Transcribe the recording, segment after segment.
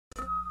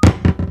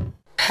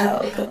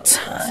Pelpa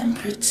time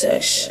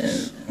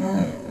protection.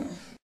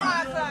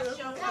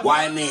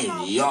 Why me?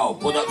 Yo,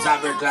 put up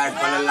Zabrik life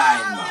on the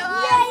line, man.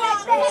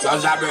 So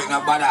Zabrik no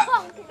bother.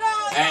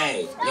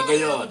 Hey, look at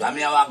you. Damn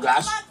me our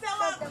glass.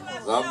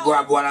 Go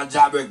grab one of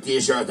Zabrik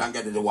t-shirt and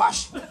get it to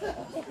wash.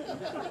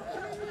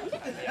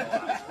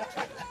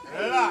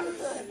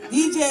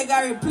 DJ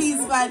Gary, please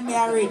find me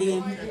a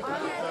reading.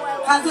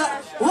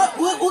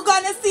 We're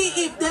gonna see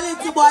if the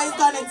little boy is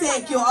gonna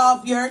take you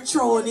off your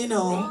throne, you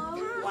know.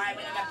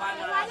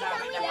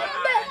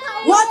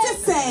 What you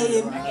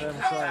saying?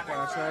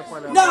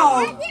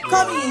 No,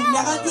 come in.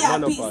 You're gonna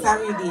get a piece of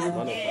reading.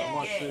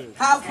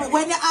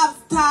 When you have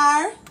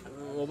star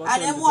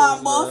and them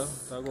one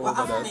bus, what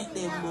have to make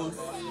them bus?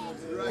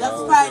 Just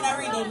find a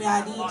reading me a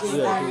DJ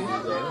Gary.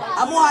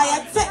 I'm why you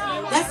take.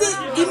 That's it.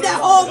 If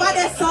they're over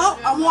there, so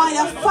I'm why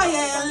you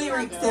fire your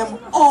lyrics them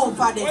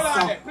over there,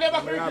 so.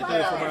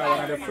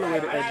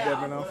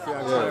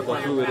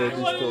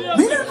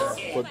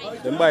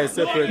 Them buy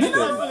separate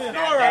stuff.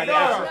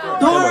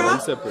 Dora?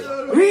 Separate.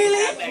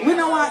 Really? We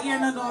don't want you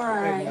no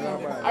Dora, right?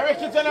 I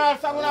reckon general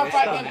song will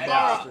fight them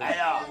Dora.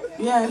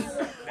 Yes.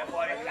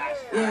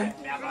 Yeah.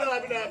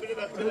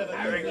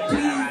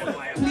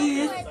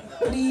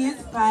 Please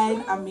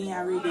find a me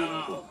a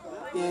reading.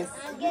 Yes.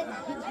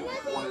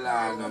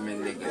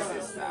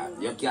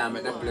 You can't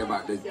make them play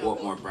about this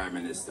Portmore Prime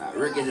Minister.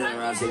 Ricky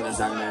General sing the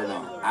song there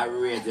now. I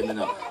rate him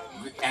now.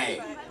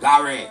 Hey,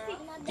 Gary,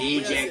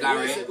 DJ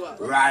Gary,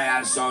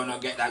 Ryan Sound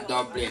don't get that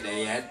dub plate there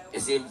yet. You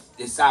see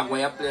the song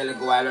where you play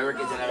like while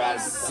Ricky General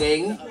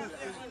sing,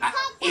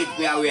 it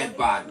be a weird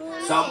part.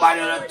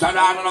 Somebody will turn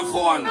on the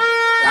phone.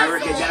 And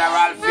Ricky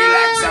General feel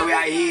like so we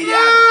are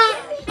idiot.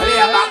 Play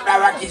back the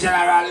Ricky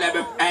General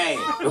level. Hey,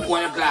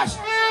 before the clash.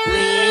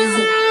 Please.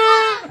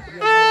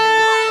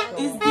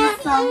 Is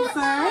this song,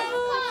 sir?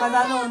 Because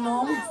I don't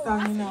know which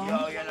song, you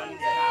know.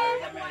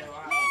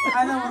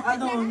 I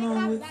don't know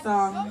which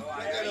song.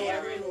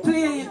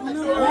 Play it,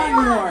 one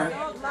more.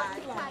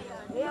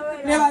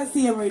 Never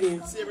see him ready.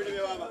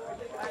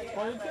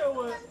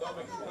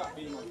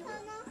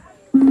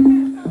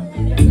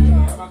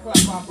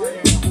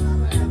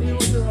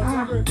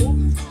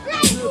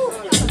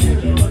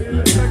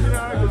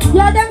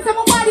 Yeah, dance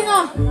some body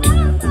now.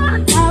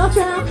 Watch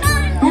out.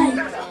 Hey,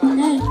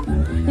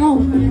 no,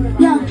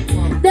 yeah.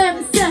 Them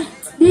say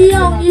the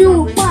young you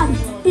bad.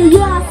 If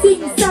you are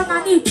sing song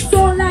and it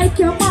sound like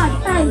you're mad.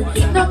 Hey,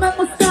 no make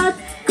me start.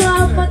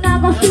 Come on, I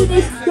go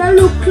finish. You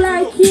look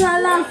like you are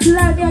last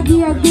line. You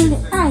give a gully.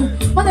 Hey,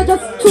 when I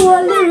just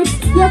throw lyrics,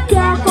 you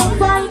can't come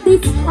find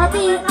this. I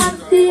mean, and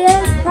the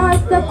end,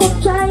 guys, they come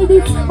try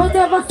this. But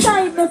never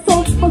sign me, so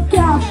I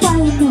can't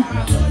find me.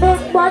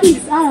 Make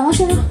bodies, alright,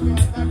 watch it.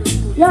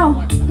 Yo,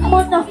 I'm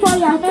on the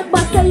fire, remember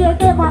say you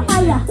never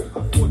higher.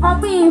 And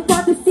me,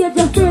 from the stage,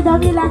 you're afraid of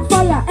me like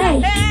fire.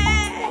 Hey,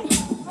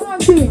 come on,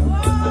 dude.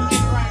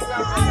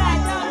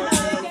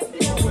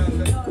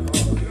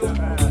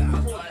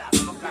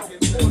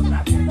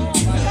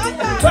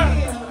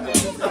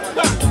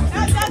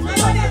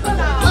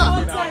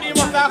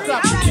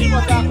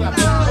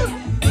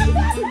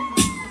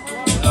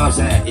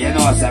 You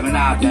know, I'm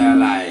not there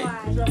like,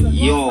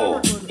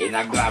 yo, in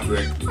a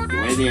Glabrick.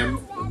 Where them?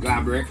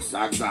 Glabricks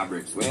or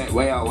Glabricks?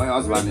 Where your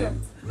husband name?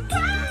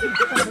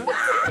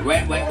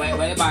 Where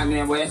your man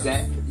name? Where you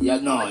say? You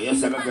know, you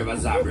say my favorite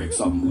Zabrick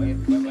somewhere.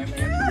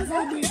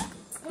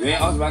 Where your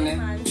husband name?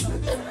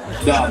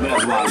 No, me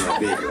just want to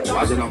be.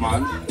 What's your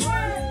man?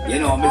 You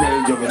know, I'm a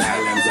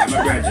juvenile names, I'm a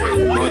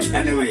virgin. But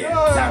anyway,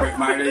 Zabrick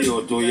married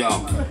you too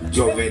young.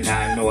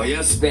 Juvenile, know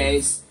your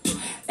space.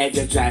 If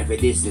you try for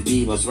this, the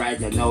DEMUS right,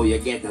 you know you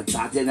get a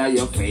tat in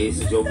your face.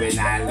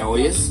 Juvenile, know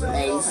your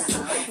space.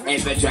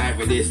 If you try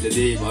for this, the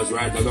DEMUS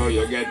right, you know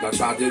you get a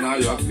tat in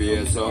your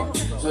face. So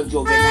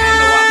juvenile,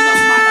 know I'm no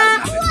manners,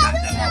 not to tat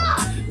them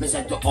up. Me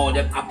said to all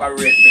them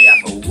operate, me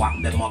have to whack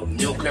them up.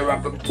 Nuclear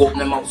have to put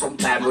them up,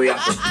 sometime we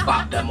have to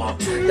back them up.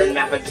 Then me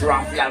have to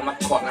drop y'all my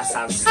cutlass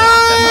and slap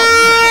them up.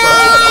 So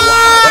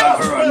all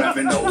the while, let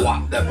me know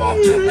whack them up.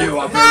 You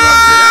have to run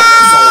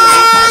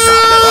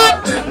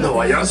to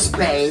know your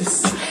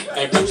space.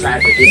 If you try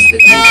to diss the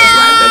DEMUS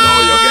right, you know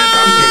you get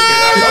a kick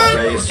in your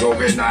face.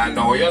 Juvenile,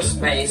 know your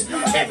space.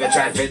 If you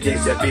try to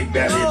diss the big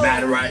belly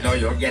man right now,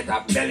 you get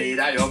a belly in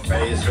your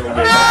face.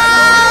 Juvenile,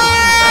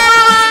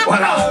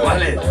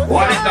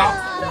 wallet now.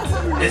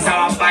 This is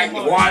how I'm fighting.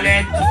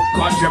 Wallet,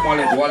 country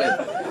wallet.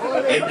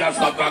 It just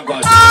got my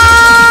gun.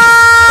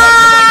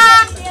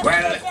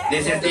 Well,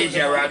 this is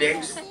DJ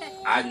Radix,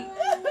 and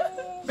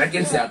I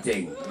can say a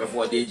thing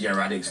before DJ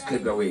Radix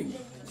clip the wing.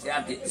 Say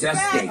a thing.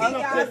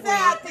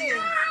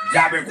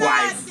 Zabrick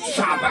wife,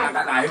 sharper like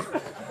a knife.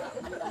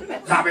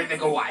 Zabrick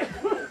nigga wife.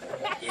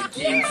 You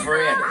King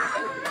Fred.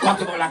 Cut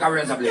him up like a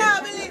razor blade.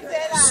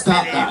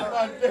 Stop that.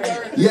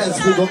 Yes,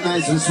 big up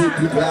nice and sweet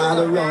people all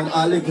around,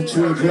 all little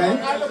children.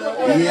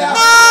 Yeah.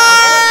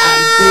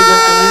 And big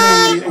up the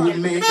lady who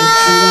made the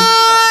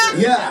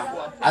tree. Yeah.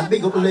 And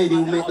big up the lady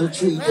who made the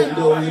treat. And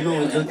though you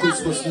know it's a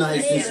Christmas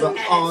night, it's for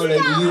all of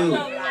you.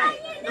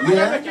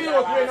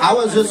 Yeah. I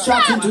was just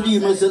chatting to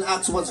DEMUS and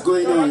asked what's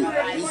going on.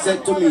 He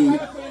said to me,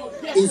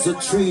 it's a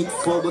treat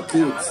for the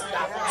kids.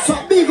 So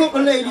big up a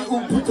lady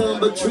who put on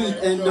the treat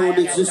and know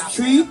this is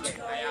treat.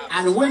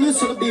 And when you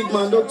see the big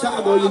man, don't talk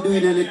about you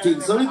doing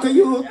anything. So look at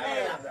you.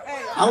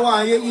 I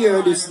want you to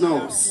hear this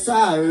now.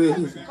 Sorry.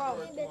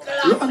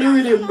 Run the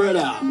rhythm,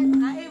 brother.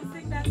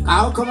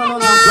 I'll come on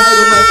and fly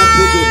to make a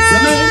pigeon.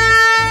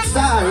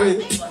 Sorry.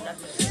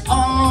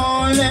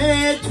 All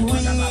that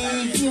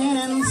we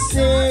can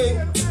say,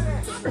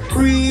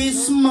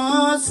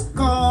 Christmas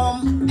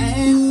come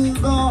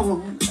and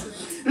go.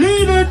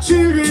 Little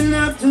children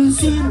have to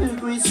see the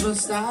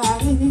Christmas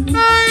time. Yeah,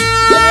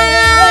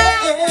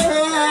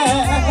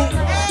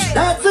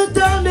 that's the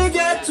time they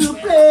get to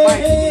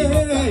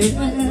play.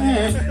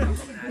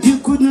 You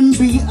couldn't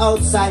be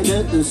outside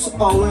at this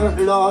hour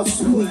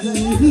last week.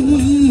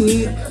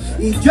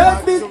 It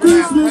just be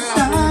Christmas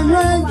time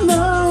right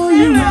now.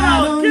 You're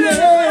right on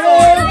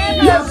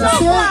there. You have to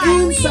stay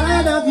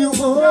inside of your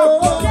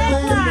home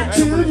and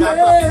children.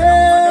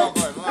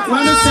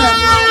 When I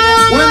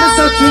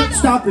say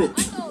stop it.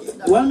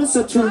 When I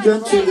say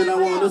children, I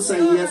want to say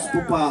yes,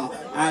 Papa,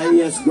 and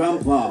yes,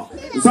 Grandpa.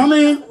 You know what I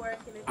mean?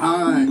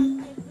 Alright.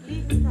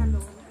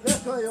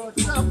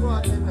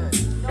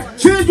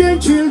 Children,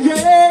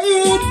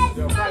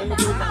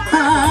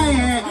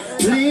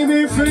 leave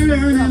it for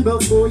learning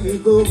before you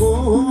go.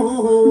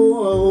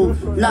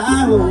 Lord,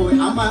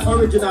 I'm my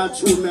original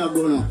tune, I'm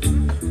gonna.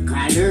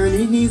 Cause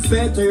learning is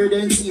better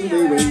than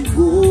silver and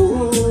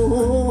gold.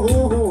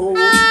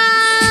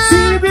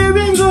 Silver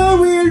and gold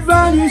will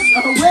vanish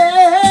away.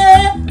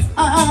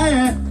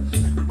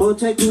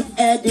 But a good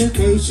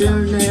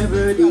education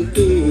never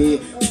decay.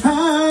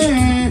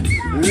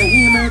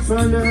 Learning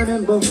for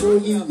learning before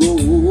you go.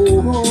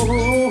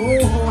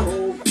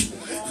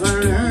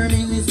 For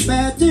learning is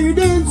better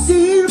than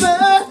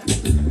silver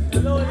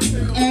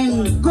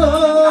and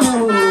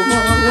gold.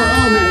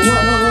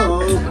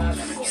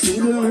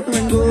 Silver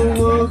and gold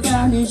will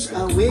vanish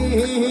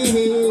away.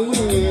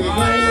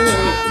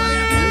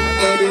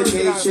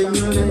 Education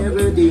will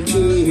never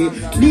decay.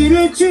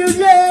 Little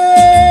children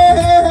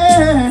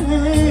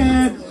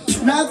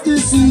love to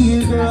see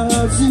you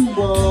girls and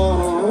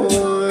boys.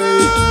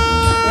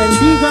 And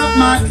big up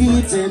my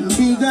kids and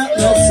big up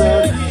my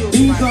son.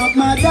 Big up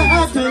my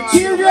daughter,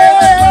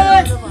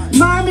 children,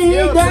 mommy,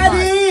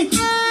 daddy.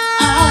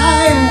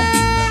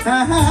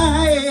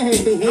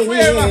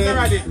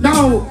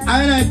 Now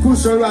I like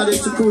Crucial Roddy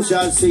to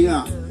Crucial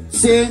singer.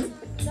 Sing.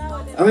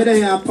 I'm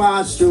ready to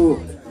pass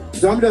through.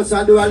 So I'm just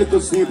do a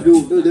little snip,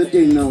 do the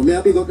thing now. Me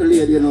a big up the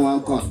lady, you know,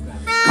 and cut.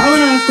 Come on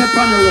and step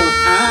on the road.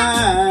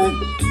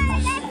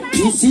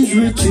 This is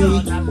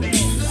retreat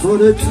for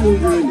the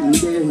children.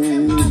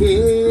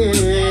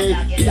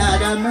 Yeah,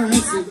 Lord have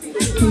mercy.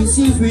 This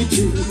is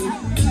retreat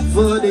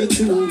for the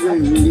children.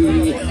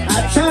 A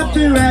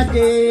chapter a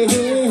day.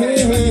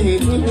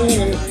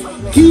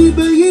 Keep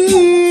the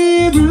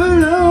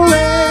evil away.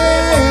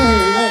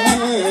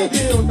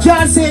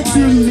 Just say to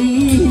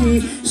me,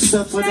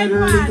 suffer the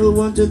little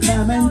one to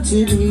come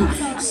into me.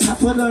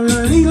 Suffer the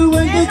little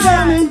one to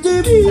come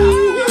into me.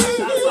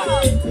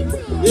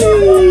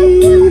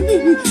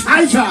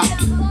 Aisha.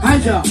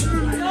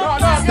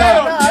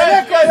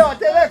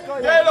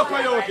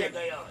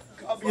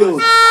 Yo,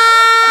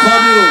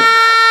 come you.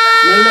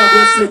 You love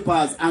your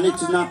slippers and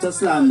it's not a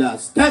slander.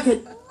 Take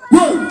it.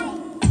 Whoa.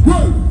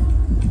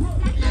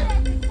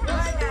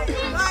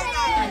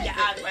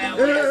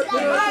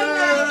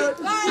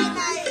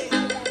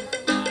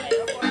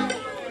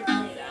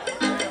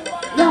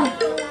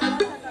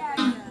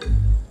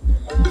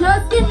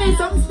 Just give me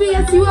some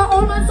space. You are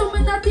almost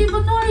something that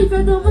even know if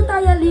you don't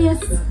tie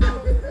lace.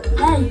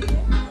 Hey.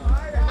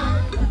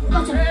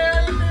 Watch it.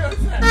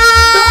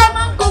 Don't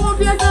man come up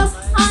here and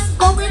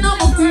come in on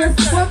my face.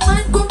 When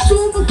man come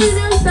through my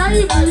feelings, I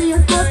even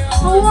lace. But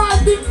I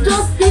want him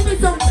just give me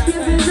some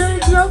space.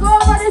 You go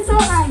over this so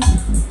high.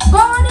 Go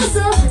on this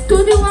up to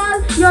the wall.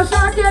 You're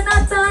short, you're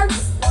not tall.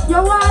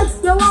 Your wall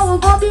will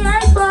go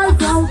behind bars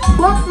now.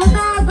 But you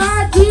not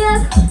got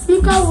tears.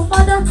 Because your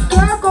mother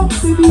can't come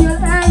to be your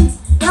hey.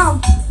 Now,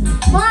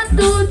 1,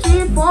 2,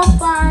 3, 4, 5. 1,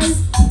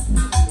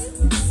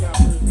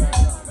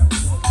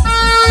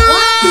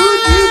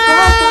 2, 3,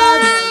 4,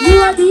 5.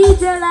 You a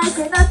DJ like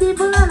you're not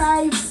even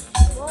alive.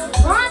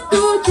 1,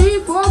 2, 3,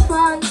 4,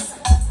 5.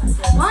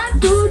 1,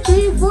 2,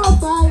 3, 4, 5.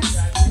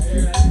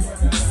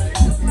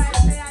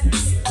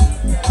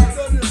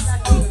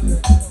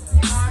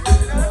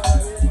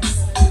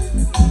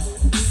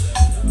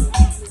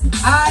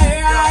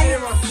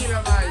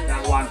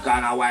 That one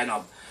kind of wind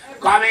up.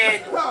 Come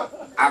in.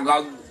 I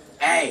go,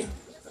 hey,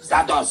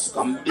 status,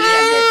 come blaze it.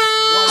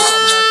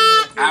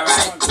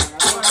 Alright.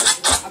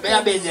 Be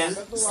a business.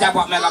 Step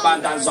up Mega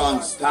Band and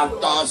Sons.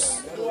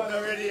 Status.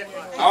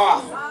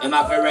 Oh, am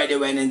I ready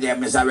when in there,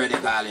 Mr. Ready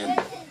calling?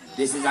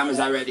 This is a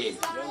Mr. Ready.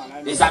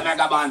 This is a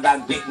Mega Band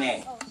and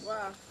Picnic.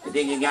 You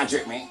think you can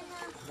trick me?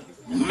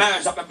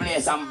 Merge up the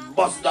place and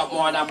bust up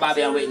more than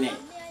Bobby and Whitney.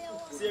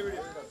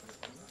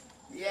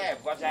 Yeah,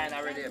 because I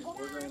ain't ready.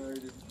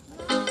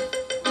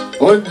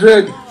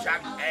 100.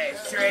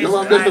 You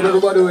want to bless up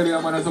everybody when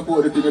you man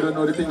support the thing. You don't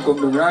know the thing come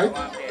down, right?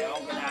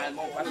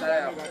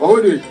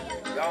 Hold it.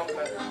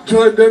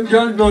 Join them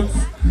girl nuts.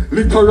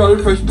 Literal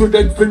fresh to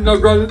dead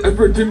funeral.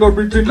 Everything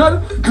original.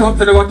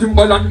 Claps and never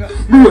Timberland.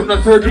 Me run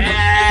a surgery.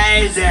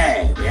 Easy.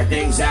 You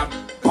think some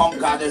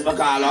punk artist will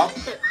call up?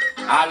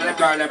 All of the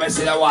girls let me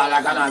see the wall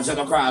like an answer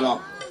to crawl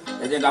up.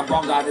 You think a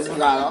punk artist will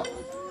call up?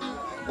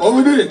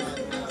 Hold it.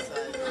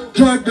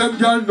 Drive them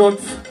girl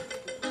nuts.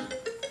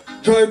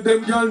 Drive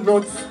them girl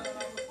nuts.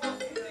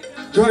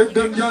 Drive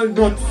them girl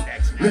nuts.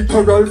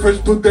 Literal fresh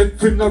to dead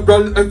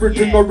funeral.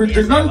 Everything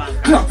original.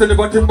 Class and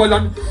never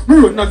Timberland. Me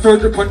run a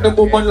surgery on the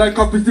woman like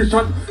a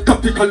physician.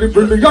 Tactically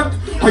brilliant.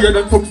 Higher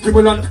than some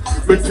stimulant.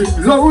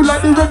 Making low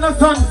like the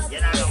Renaissance.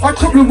 I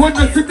trouble when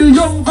I see the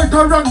young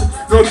veteran.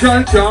 No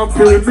girl can't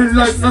pay me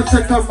like no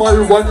set of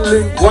all. One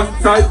link,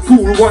 one side,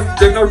 cool, one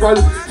general.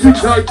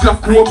 Six like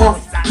black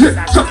woman.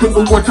 Yeah, shut to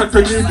the watch at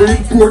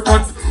any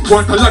important.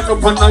 Want a lot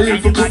of an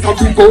eye to put a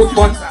big old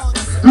man.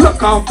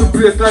 Lock off the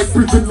place like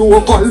prison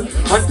oval.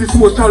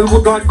 Anti-social,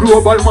 we got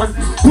global man.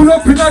 Pull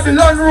up in the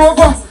Land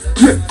Rover.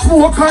 Yeah,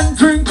 smoke and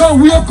drink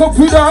and wake up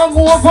with a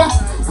hangover.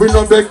 We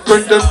no beg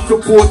friends, them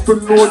supposed to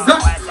know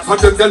that. And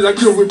them they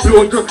like you, we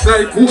blow just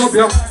like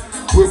Wobia.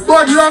 We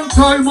bad long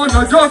time and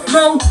not just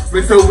now.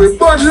 Me say we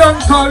bad long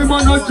time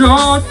and not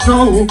just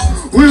now.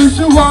 We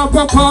should walk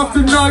up off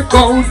the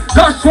nightgown.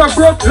 That's why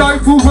broke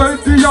life we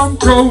wealthy and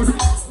proud.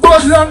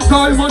 Bad long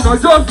time and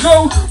not just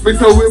now. Me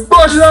say we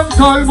bad long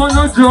time and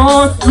not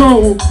just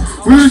now.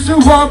 We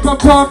should walk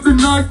up off the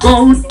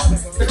nightgown.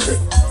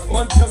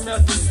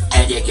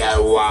 And you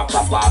can walk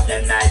up off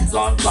the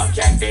nightgown. Come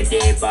check the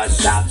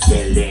DEMUS shop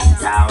still in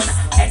town.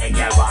 And you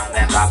can walk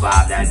up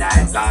off the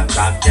nightgown.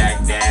 Come check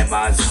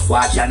DEMUS.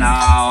 Watch you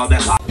now.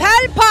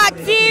 Pelpa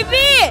TV!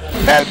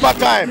 Pelpa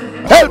time!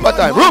 Pelpa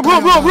time! Room!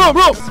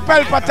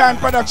 Pelpa time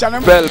production.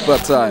 Pelpa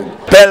time.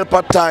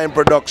 Pelpa time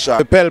production.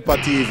 Pelpa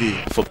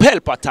TV. For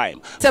Pelpa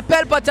time. It's a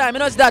Pelpa time, you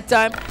know it's that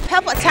time.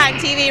 Pelpa time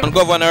TV. I'm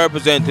governor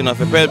representing of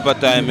Pelpa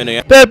time, you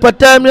know. Pelpa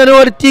time, you know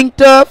what the thing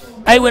tough?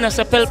 I when I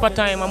say Pelpa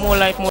time, I'm more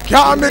like more.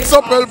 Can't mix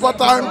up Pelpa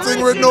time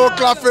thing with no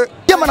coffee.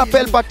 Yeah, man, a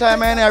Pelpa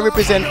time, and I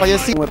represent for you.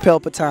 See, with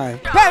Pelpa time.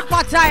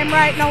 Pelpa time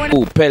right now.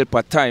 Oh,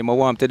 Pelpa time. I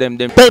want to them.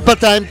 Pelpa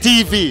time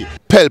TV.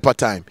 Pelpa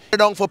time.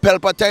 Down for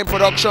Pelpa time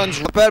productions.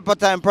 Pelpa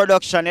time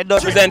production. It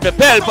does Present for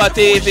Pelpa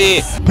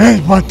TV.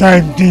 Pelpa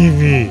time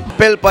TV.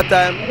 Pelpa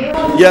time.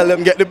 Yeah, let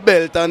them get the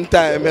belt on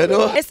time, you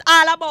know. It's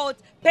all about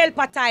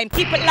Pelpa time.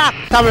 Keep it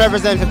locked. Come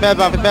represent for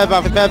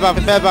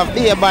Pelpa,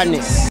 be a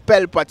badness.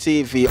 Pelpa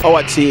TV,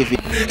 our TV.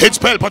 It's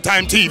Pelpa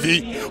time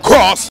TV.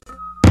 Cross.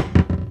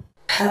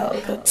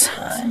 Pelpa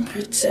time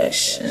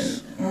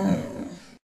protection.